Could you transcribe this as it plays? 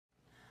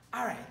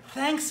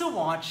Thanks for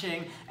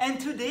watching, and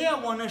today I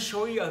want to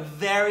show you a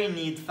very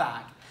neat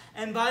fact.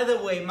 And by the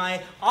way,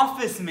 my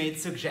office mate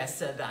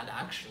suggested that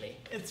actually.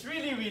 It's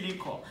really, really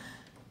cool.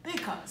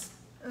 Because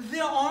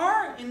there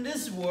are, in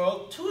this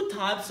world, two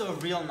types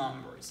of real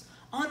numbers.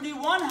 On the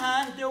one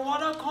hand, there are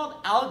what are called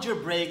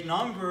algebraic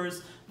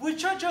numbers,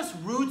 which are just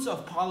roots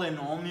of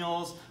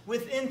polynomials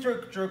with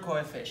integer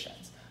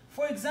coefficients.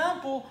 For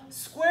example,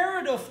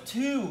 square root of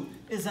 2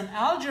 is an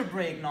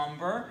algebraic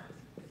number.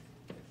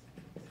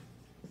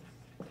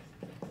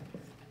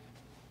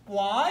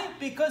 Why?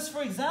 Because,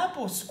 for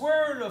example,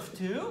 square root of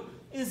 2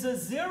 is a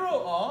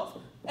 0 of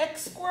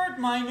x squared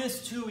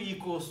minus 2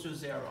 equals to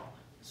 0.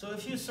 So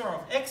if you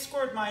solve x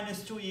squared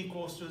minus 2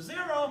 equals to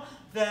 0,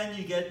 then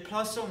you get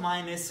plus or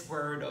minus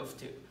square root of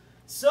 2.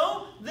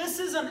 So this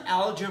is an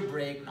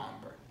algebraic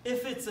number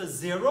if it's a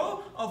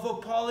 0 of a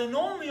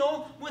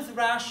polynomial with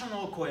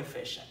rational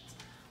coefficients.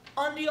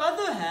 On the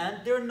other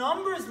hand, there are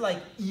numbers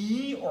like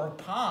e or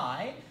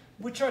pi,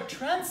 which are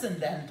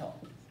transcendental.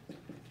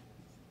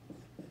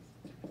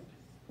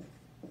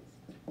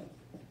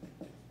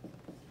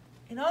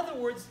 In other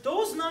words,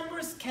 those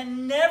numbers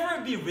can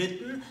never be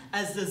written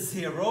as the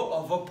 0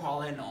 of a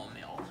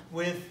polynomial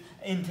with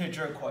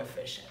integer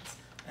coefficients.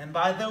 And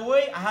by the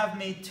way, I have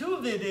made 2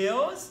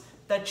 videos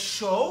that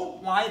show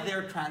why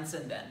they're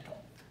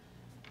transcendental.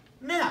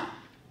 Now,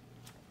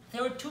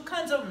 there are 2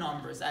 kinds of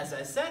numbers, as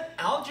I said,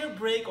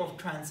 algebraic or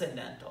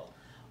transcendental.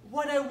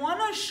 What I want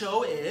to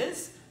show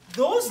is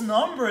those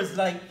numbers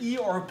like e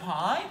or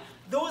pi,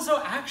 those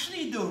are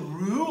actually the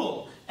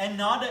rule and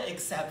not an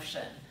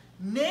exception.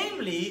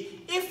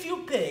 Namely, if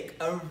you pick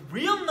a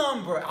real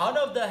number out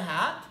of the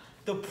hat,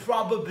 the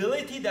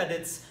probability that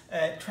it's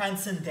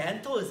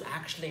transcendental is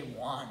actually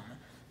 1.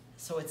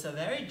 So it's a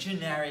very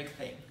generic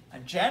thing. A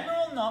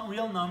general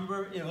real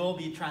number, it will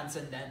be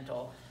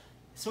transcendental.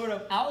 Sort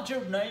of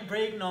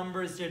algebraic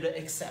numbers, they're the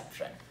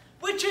exception.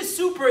 Which is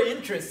super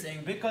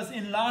interesting because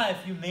in life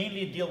you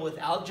mainly deal with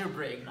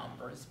algebraic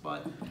numbers,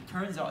 but it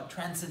turns out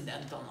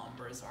transcendental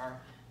numbers are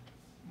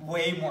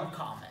way more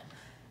common.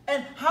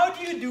 And how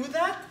do you do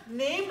that?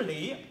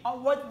 Namely,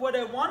 what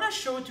I want to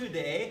show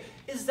today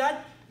is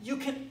that you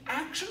can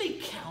actually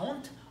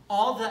count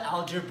all the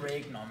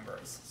algebraic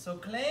numbers. So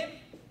claim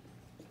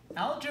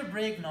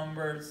algebraic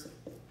numbers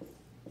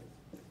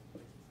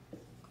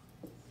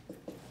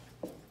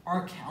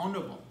are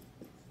countable.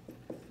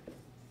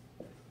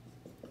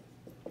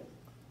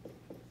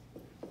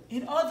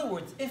 In other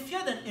words, if you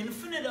had an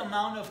infinite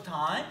amount of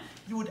time,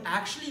 you would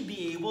actually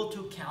be able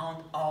to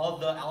count all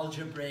the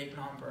algebraic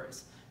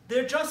numbers.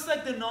 They're just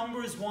like the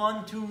numbers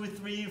 1, 2,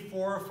 3,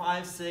 4,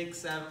 5, 6,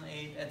 7,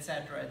 8,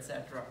 etc.,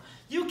 etc.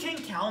 You can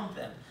count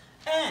them.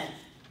 And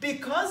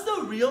because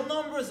the real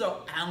numbers are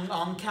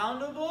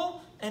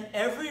uncountable, and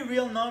every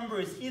real number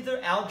is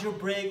either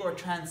algebraic or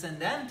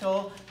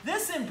transcendental,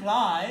 this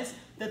implies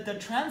that the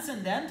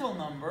transcendental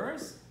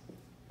numbers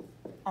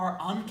are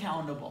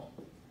uncountable.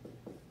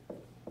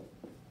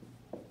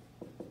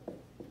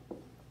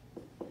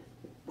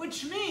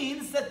 Which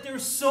means that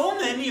there's so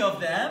many of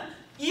them,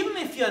 even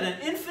if you had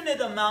an infinite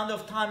amount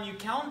of time you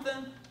count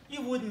them,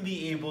 you wouldn't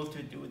be able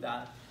to do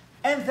that.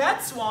 And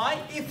that's why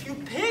if you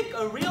pick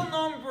a real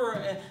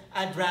number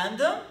at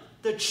random,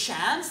 the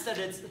chance that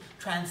it's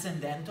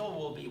transcendental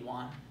will be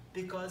 1.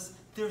 Because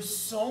there's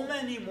so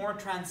many more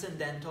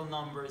transcendental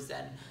numbers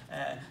than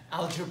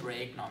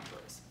algebraic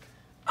numbers.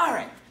 All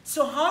right,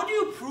 so how do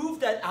you prove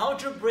that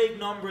algebraic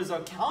numbers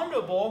are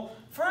countable?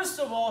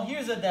 First of all,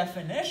 here's a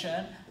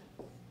definition.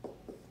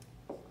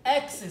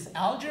 X is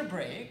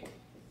algebraic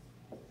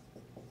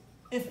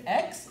if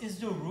x is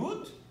the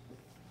root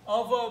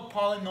of a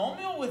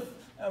polynomial with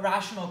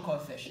rational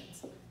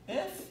coefficients.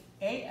 If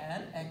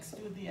a(n) x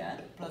to the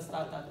n plus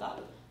dot dot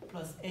dot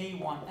plus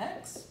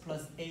a1x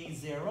plus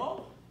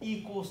a0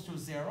 equals to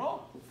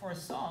 0 for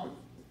some.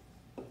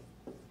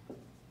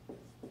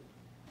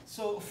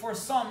 So for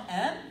some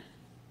n,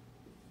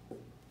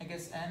 I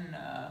guess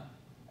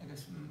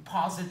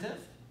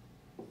positive,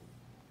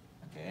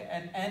 okay,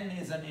 and n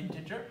is an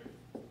integer.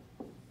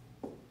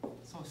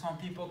 So some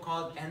people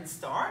call it n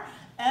star,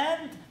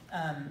 and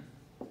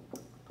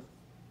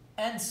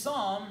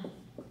some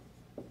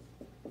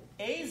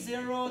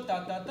a0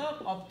 dot dot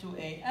dot up to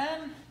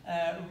an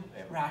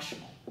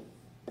rational,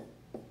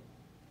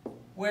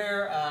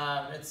 where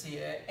let's see,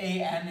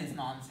 an is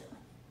non-zero.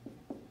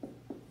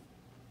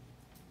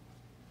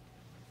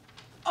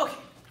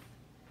 Okay,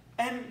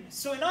 and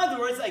so in other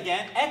words,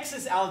 again, x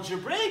is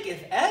algebraic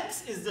if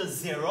x is the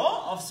 0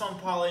 of some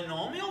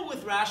polynomial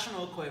with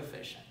rational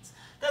coefficients.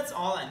 That's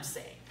all I'm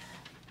saying.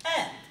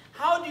 And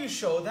how do you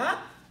show that?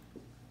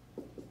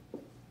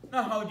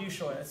 Now, how do you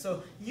show it?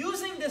 So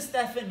using this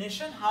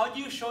definition, how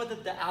do you show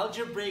that the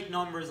algebraic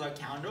numbers are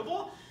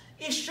countable?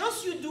 It's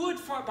just you do it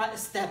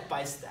step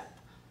by step.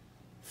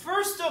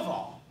 First of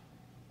all,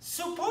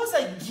 suppose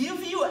I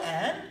give you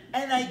n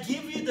and I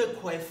give you the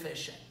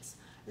coefficients.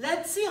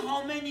 Let's see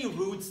how many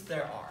roots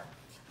there are.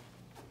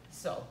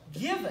 So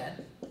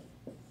given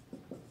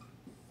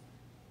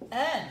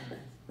n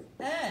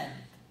and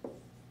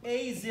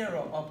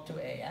a0 up to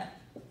an,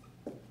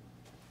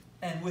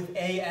 and with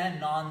an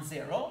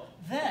non-zero,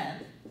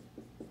 then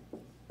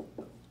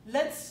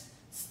let's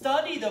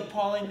study the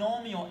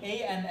polynomial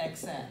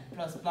anxn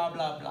plus blah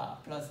blah blah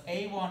plus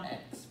a1x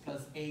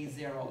plus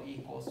a0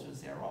 equals to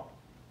 0.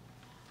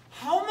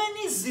 How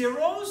many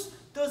zeros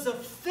does a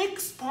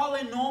fixed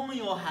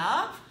polynomial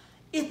have?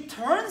 It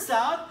turns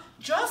out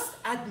just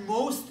at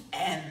most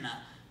n.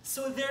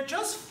 So there are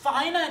just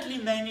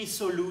finitely many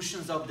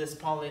solutions of this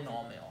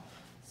polynomial.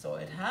 So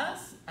it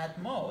has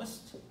at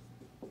most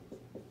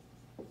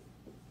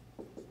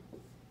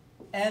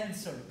n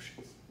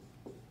solutions.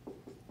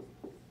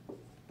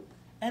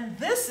 And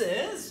this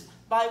is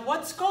by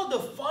what's called the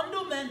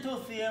fundamental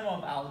theorem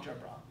of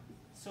algebra.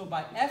 So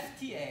by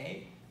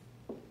FTA,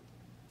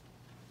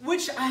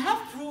 which I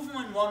have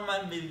proven in one of my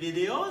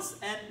videos,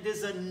 and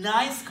there's a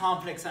nice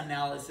complex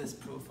analysis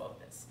proof of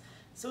this.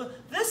 So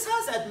this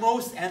has at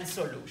most n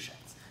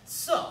solutions.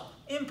 So,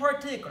 in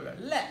particular,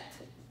 let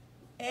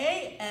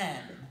an,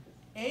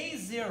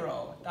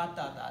 a0, dot,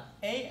 dot, dot,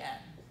 an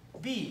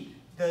be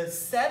the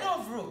set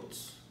of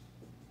roots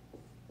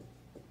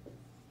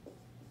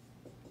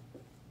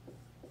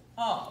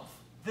of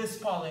this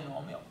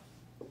polynomial.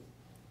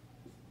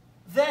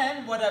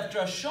 Then what I've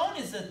just shown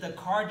is that the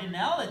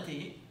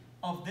cardinality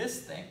of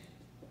this thing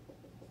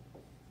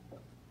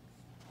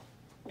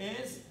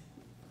is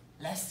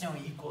less than or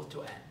equal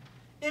to n.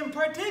 In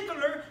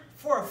particular,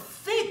 for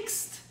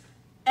fixed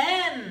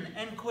n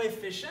and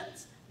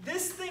coefficients,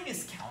 this thing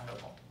is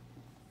countable.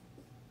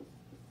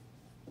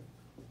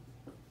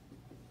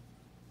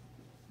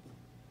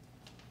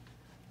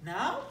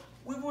 Now,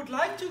 we would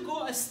like to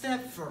go a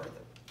step further.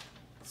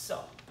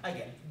 So,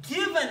 again,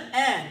 given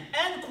n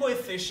and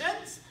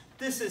coefficients,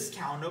 this is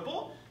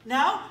countable.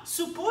 Now,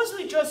 suppose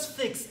we just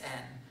fix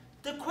n.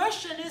 The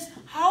question is,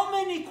 how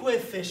many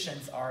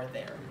coefficients are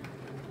there?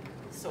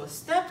 So,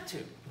 step 2.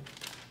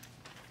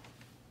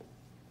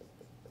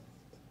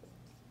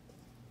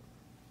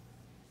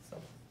 So,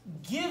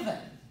 given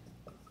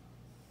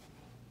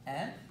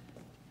n,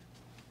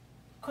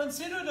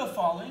 consider the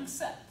following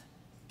set.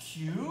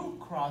 Q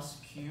cross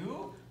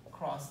Q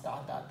cross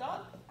dot dot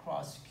dot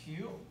cross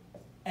Q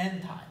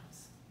n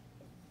times.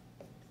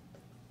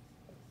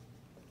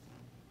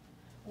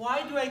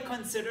 Why do I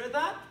consider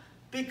that?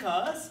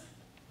 Because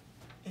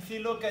if you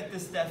look at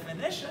this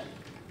definition,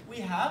 we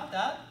have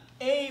that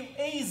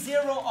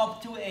a0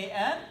 up to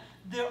an,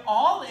 they're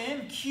all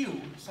in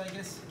Q. So I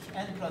guess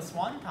n plus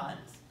 1 times.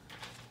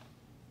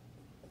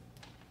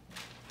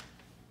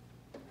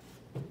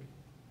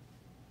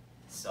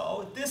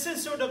 So this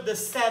is sort of the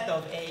set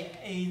of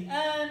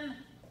an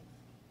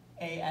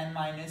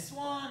minus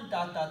 1,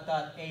 dot, dot,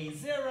 dot,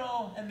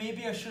 a0, and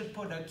maybe I should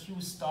put a q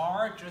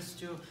star just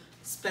to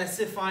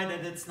specify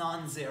that it's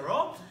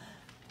non-zero.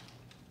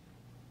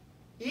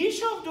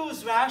 Each of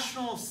those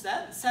rational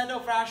set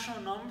of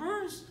rational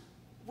numbers,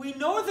 we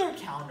know they're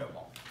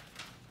countable.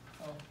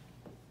 So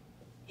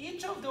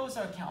each of those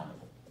are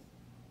countable.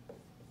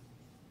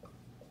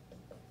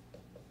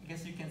 I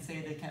guess you can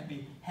say they can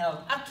be held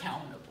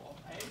accountable,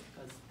 right?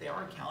 Because they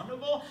are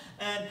countable.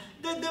 And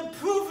the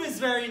proof is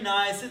very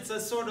nice. It's a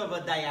sort of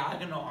a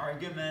diagonal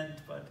argument,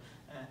 but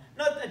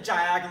not a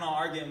diagonal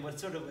argument, but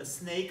sort of a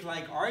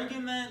snake-like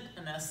argument,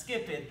 and I'll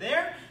skip it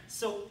there.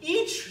 So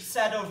each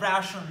set of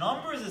rational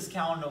numbers is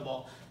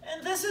countable.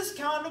 And this is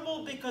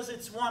countable because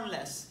it's one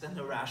less than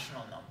the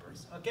rational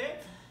numbers, okay?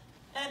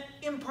 And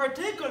in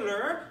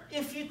particular,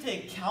 if you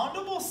take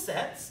countable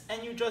sets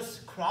and you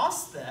just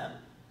cross them,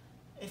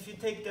 if you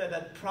take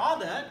that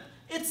product,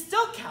 it's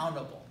still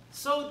countable.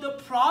 So the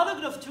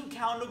product of two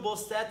countable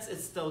sets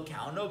is still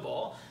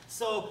countable.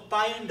 So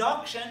by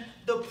induction,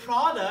 the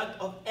product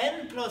of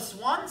n plus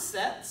 1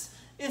 sets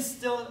is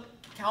still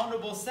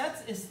countable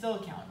sets is still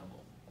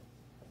countable.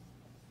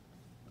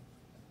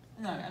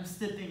 No, I'm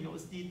skipping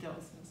those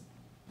details.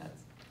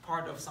 That's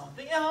part of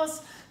something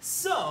else.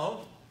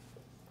 So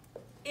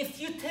if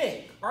you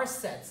take our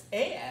sets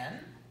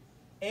an,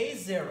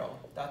 a0,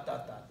 dot,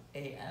 dot, dot,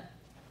 an,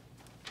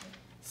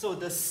 so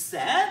the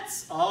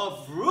sets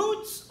of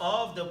roots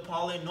of the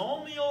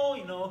polynomial,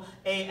 you know,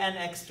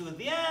 anx to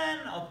the n,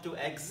 up to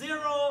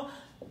x0,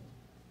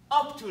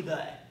 up to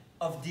the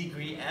of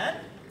degree n,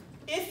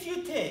 if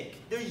you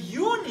take the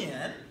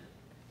union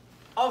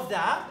of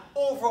that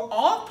over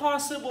all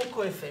possible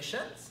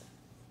coefficients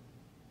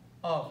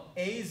of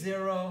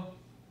a0,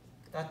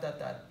 dot, dot,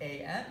 dot,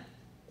 an,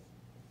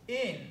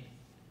 in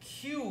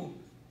q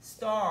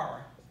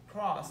star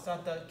cross,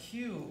 dot, dot,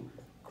 q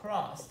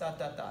cross, dot,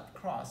 dot, dot,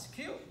 cross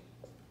q,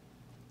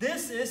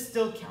 this is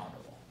still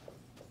countable.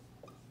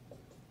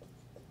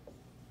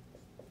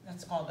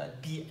 Let's call that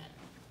Bn.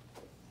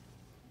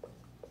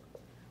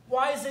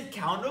 Why is it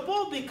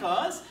countable?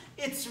 Because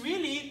it's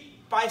really,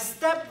 by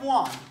step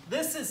 1,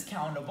 this is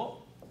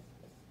countable.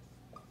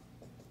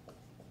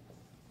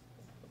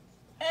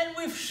 And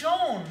we've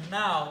shown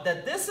now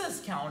that this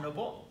is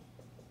countable.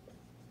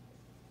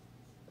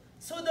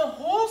 So the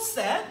whole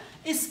set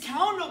is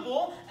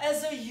countable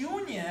as a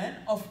union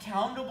of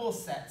countable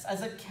sets,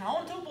 as a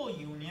countable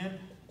union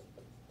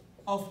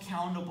of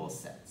countable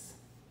sets.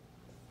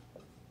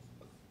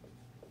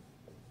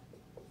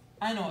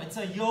 I know it's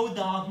a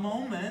yo-dog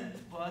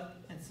moment, but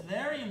it's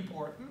very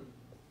important.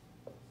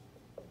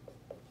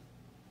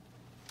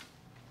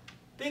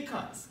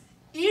 Because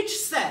each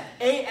set,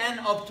 an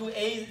up to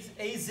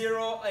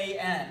a0,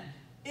 an,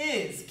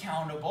 is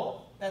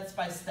countable. That's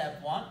by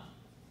step 1.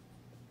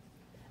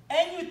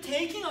 And you're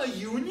taking a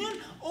union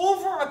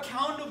over a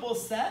countable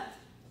set,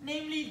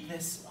 namely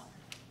this one.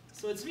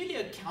 So it's really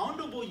a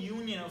countable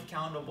union of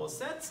countable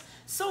sets,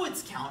 so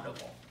it's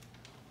countable.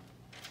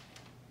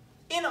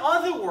 In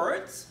other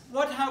words,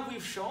 what have we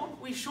shown?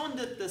 We've shown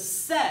that the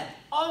set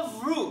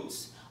of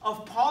roots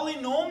of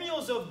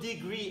polynomials of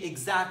degree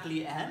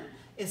exactly n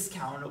is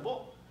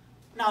countable.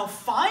 Now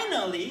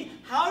finally,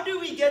 how do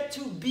we get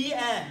to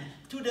Bn,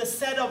 to the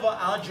set of our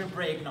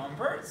algebraic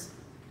numbers?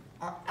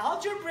 Our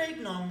algebraic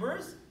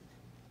numbers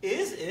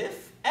is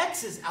if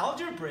x is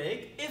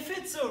algebraic if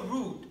it's a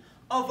root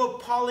of a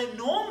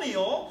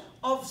polynomial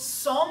of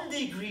some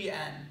degree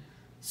n.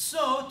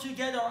 So to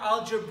get our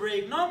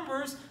algebraic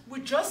numbers, we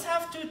just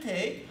have to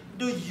take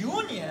the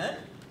union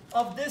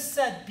of this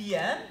set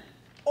Bn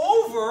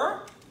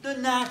over the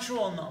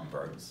natural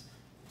numbers.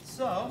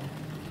 So,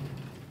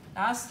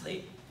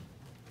 lastly,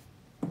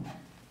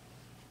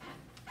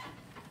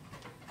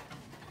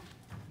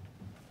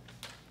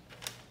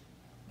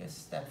 is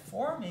step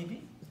 4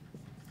 maybe.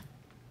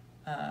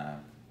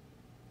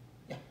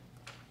 Yeah,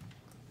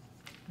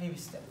 maybe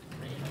step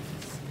 3.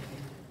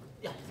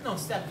 Yeah, no,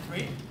 step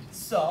 3.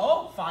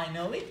 So,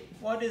 finally,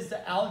 what is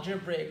the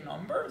algebraic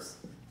numbers?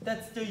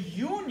 That's the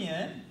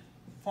union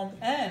from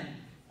n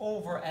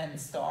over n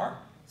star.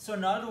 So,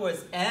 in other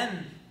words,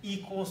 n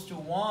equals to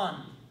 1,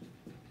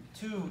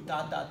 2, ...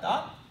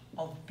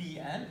 of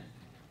Bn.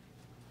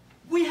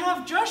 We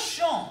have just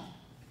shown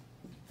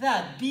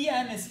that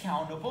Bn is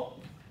countable.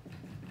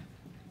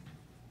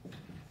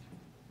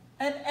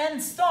 And n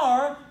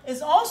star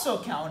is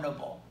also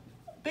countable,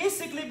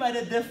 basically by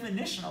the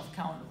definition of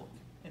countable.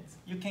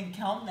 You can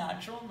count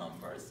natural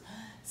numbers.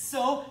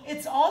 So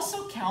it's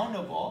also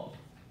countable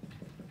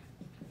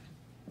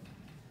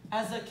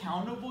as a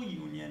countable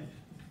union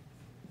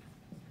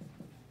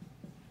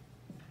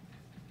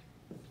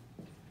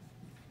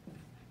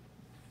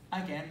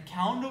again,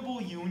 countable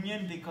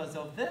union because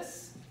of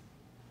this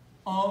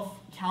of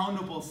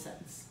countable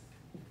sets.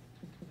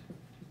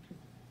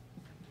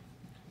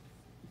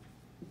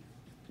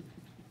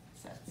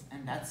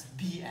 And that's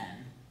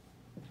Bn.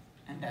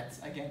 And that's,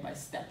 again, by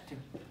step 2.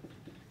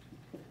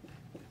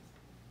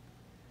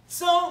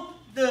 So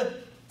the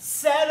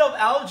set of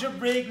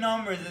algebraic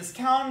numbers is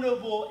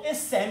countable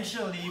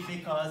essentially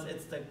because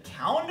it's the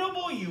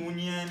countable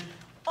union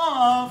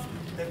of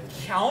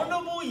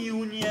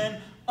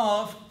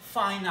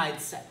finite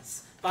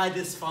sets by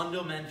this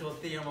fundamental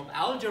theorem of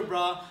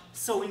algebra.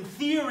 So in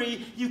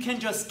theory, you can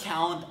just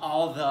count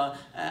all the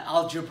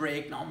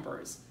algebraic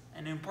numbers.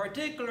 And in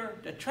particular,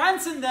 the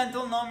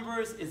transcendental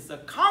numbers is the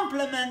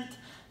complement.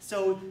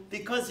 So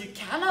because you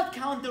cannot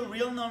count the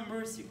real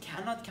numbers, you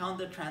cannot count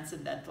the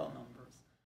transcendental numbers.